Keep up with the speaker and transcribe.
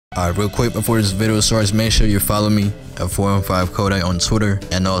Alright, real quick before this video starts, make sure you follow me at 415 COMET on Twitter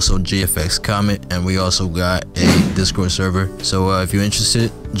and also GFX COMET, and we also got a Discord server. So if you're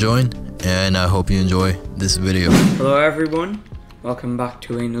interested, join, and I hope you enjoy this video. Hello everyone, welcome back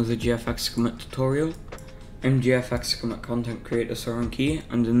to another GFX COMET tutorial. I'm GFX COMET content creator Soren Key,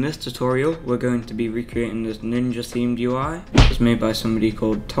 and in this tutorial we're going to be recreating this ninja themed UI. It's made by somebody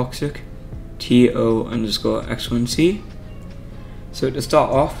called Toxic, TO_X1C. So to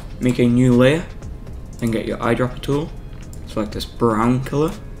start off, make a new layer, then get your eyedropper tool, select this brown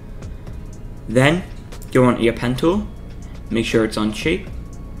color, then go onto your pen tool, make sure it's on shape,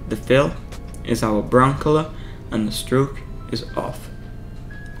 the fill is our brown color, and the stroke is off.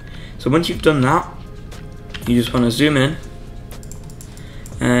 So once you've done that, you just want to zoom in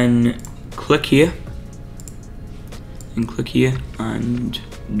and click here, and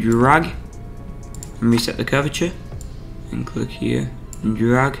drag and reset the curvature. And click here and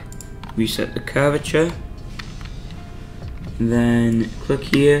drag, reset the curvature, then click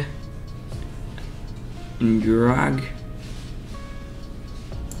here and drag,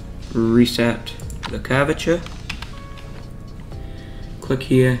 reset the curvature, click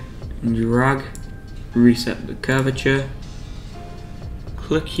here and drag, reset the curvature,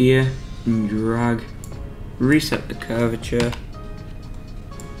 click here and drag, reset the curvature,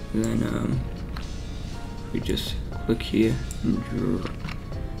 then we just click here and drag,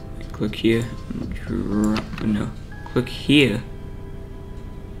 click here and drag, no, click here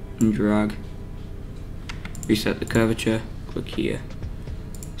and drag, reset the curvature, click here.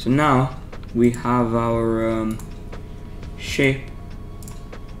 So now we have our shape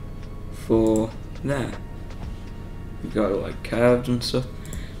for there. We've got it like curved and stuff.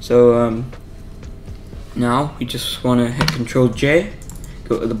 So now we just want to hit Ctrl J,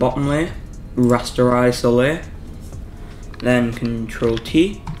 go to the bottom layer, rasterize the layer, then Ctrl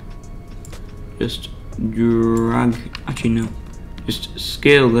T, just drag, actually no, just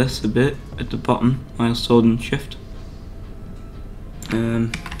scale this a bit at the bottom while holding shift.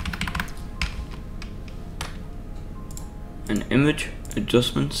 And image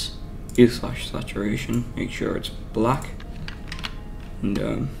adjustments, /saturation, make sure it's black, and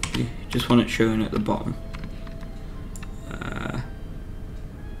you just want it showing at the bottom.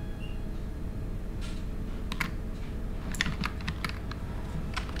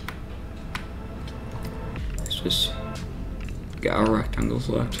 Just get our rectangle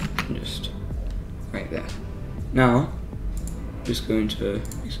select and just right there. Now, just going to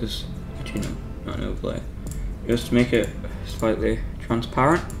make this, actually no, not an overlay, just make it slightly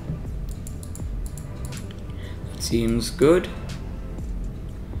transparent. That seems good.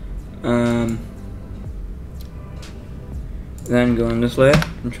 Then go on this layer,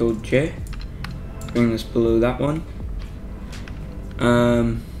 Ctrl J, bring this below that one.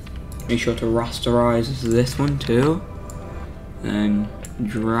 Make sure to rasterize this one too, then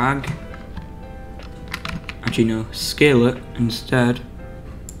drag, actually no, scale it instead,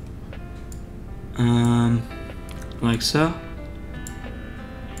 like so.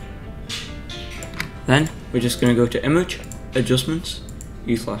 Then we're just going to go to image adjustments,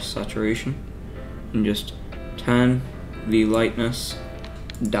 /saturation, and just turn the lightness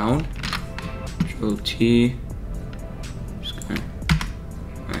down, Control T,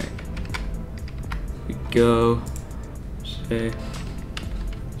 go, say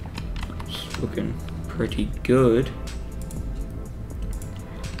it's looking pretty good.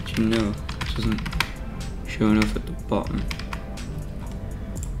 But you know, it doesn't show enough at the bottom.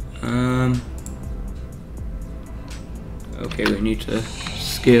 Okay, we need to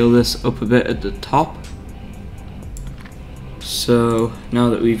scale this up a bit at the top. So now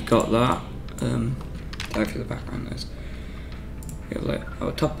that we've got that, actually the background is like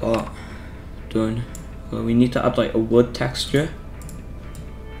our top part done. Well, we need to add like a wood texture,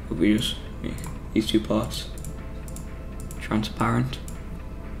 but we just make these two parts transparent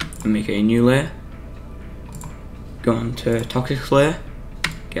and make a new layer. Go on to Toxic layer,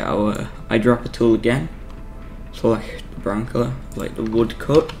 get our eyedropper tool again, select the brown color, like the wood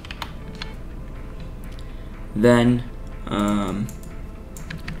cut. Then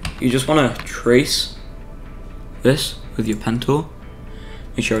you just want to trace this with your pen tool.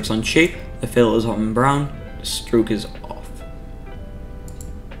 Make sure it's on shape, the fill is on brown, the stroke is off.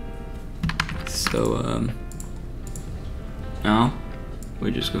 So now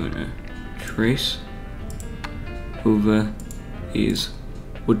we're just going to trace over these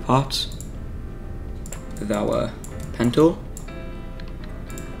wood parts with our pen tool.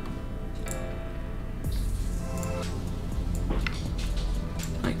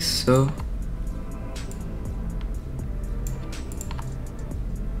 Like so.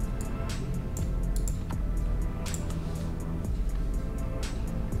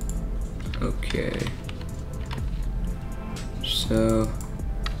 Okay. So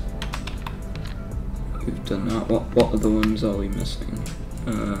we've done that. What other ones are we missing?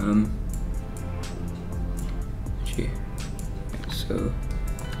 Gee. So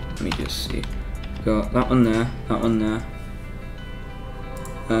let me just see. Got that one there, that one there.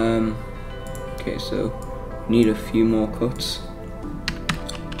 Okay, so need a few more cuts.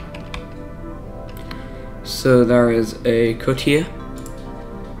 So there is a cut here.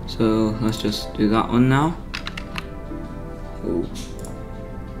 So let's just do that one now. Ooh.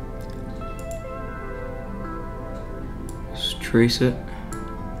 Just trace it.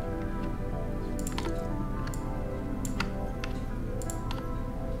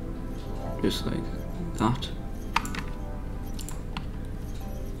 Just like that.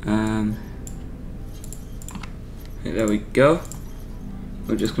 Okay, there we go.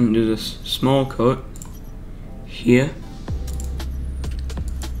 We're just going to do this small cut here.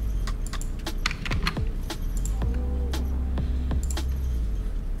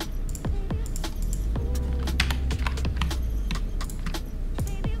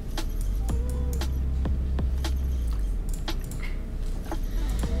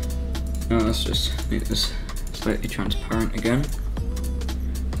 Now let's just make this slightly transparent again.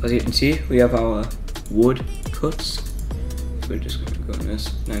 As you can see, we have our wood cuts. So we're just going to go in this,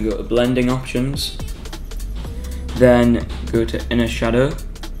 then go to blending options, then go to inner shadow,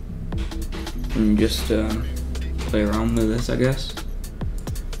 and just play around with this, I guess.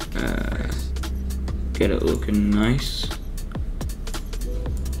 Get it looking nice.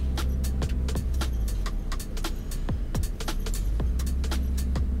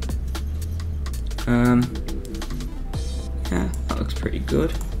 Yeah, that looks pretty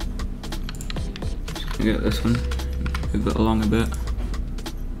good. Just gonna get this one, move it along a bit.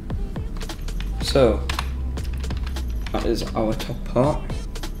 So that is our top part.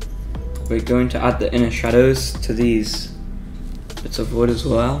 We're going to add the inner shadows to these bits of wood as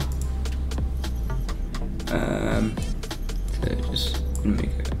well. So just gonna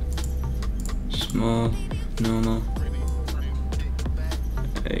make it small, normal.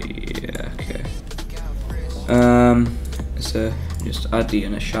 Yeah, okay. So just add the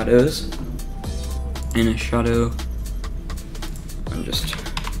inner shadows. Inner shadow, and just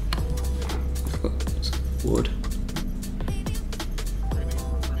wood.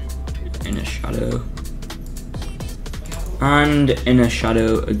 Inner shadow, and inner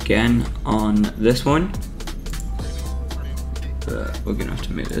shadow again on this one. But we're gonna have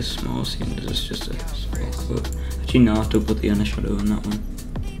to make this small, seeing as it's just a small coat. Actually, no, I have to put the inner shadow on that one.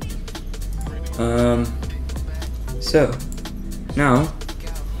 So now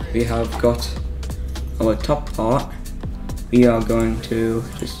we have got our top part. We are going to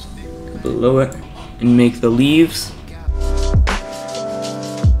just go below it and make the leaves.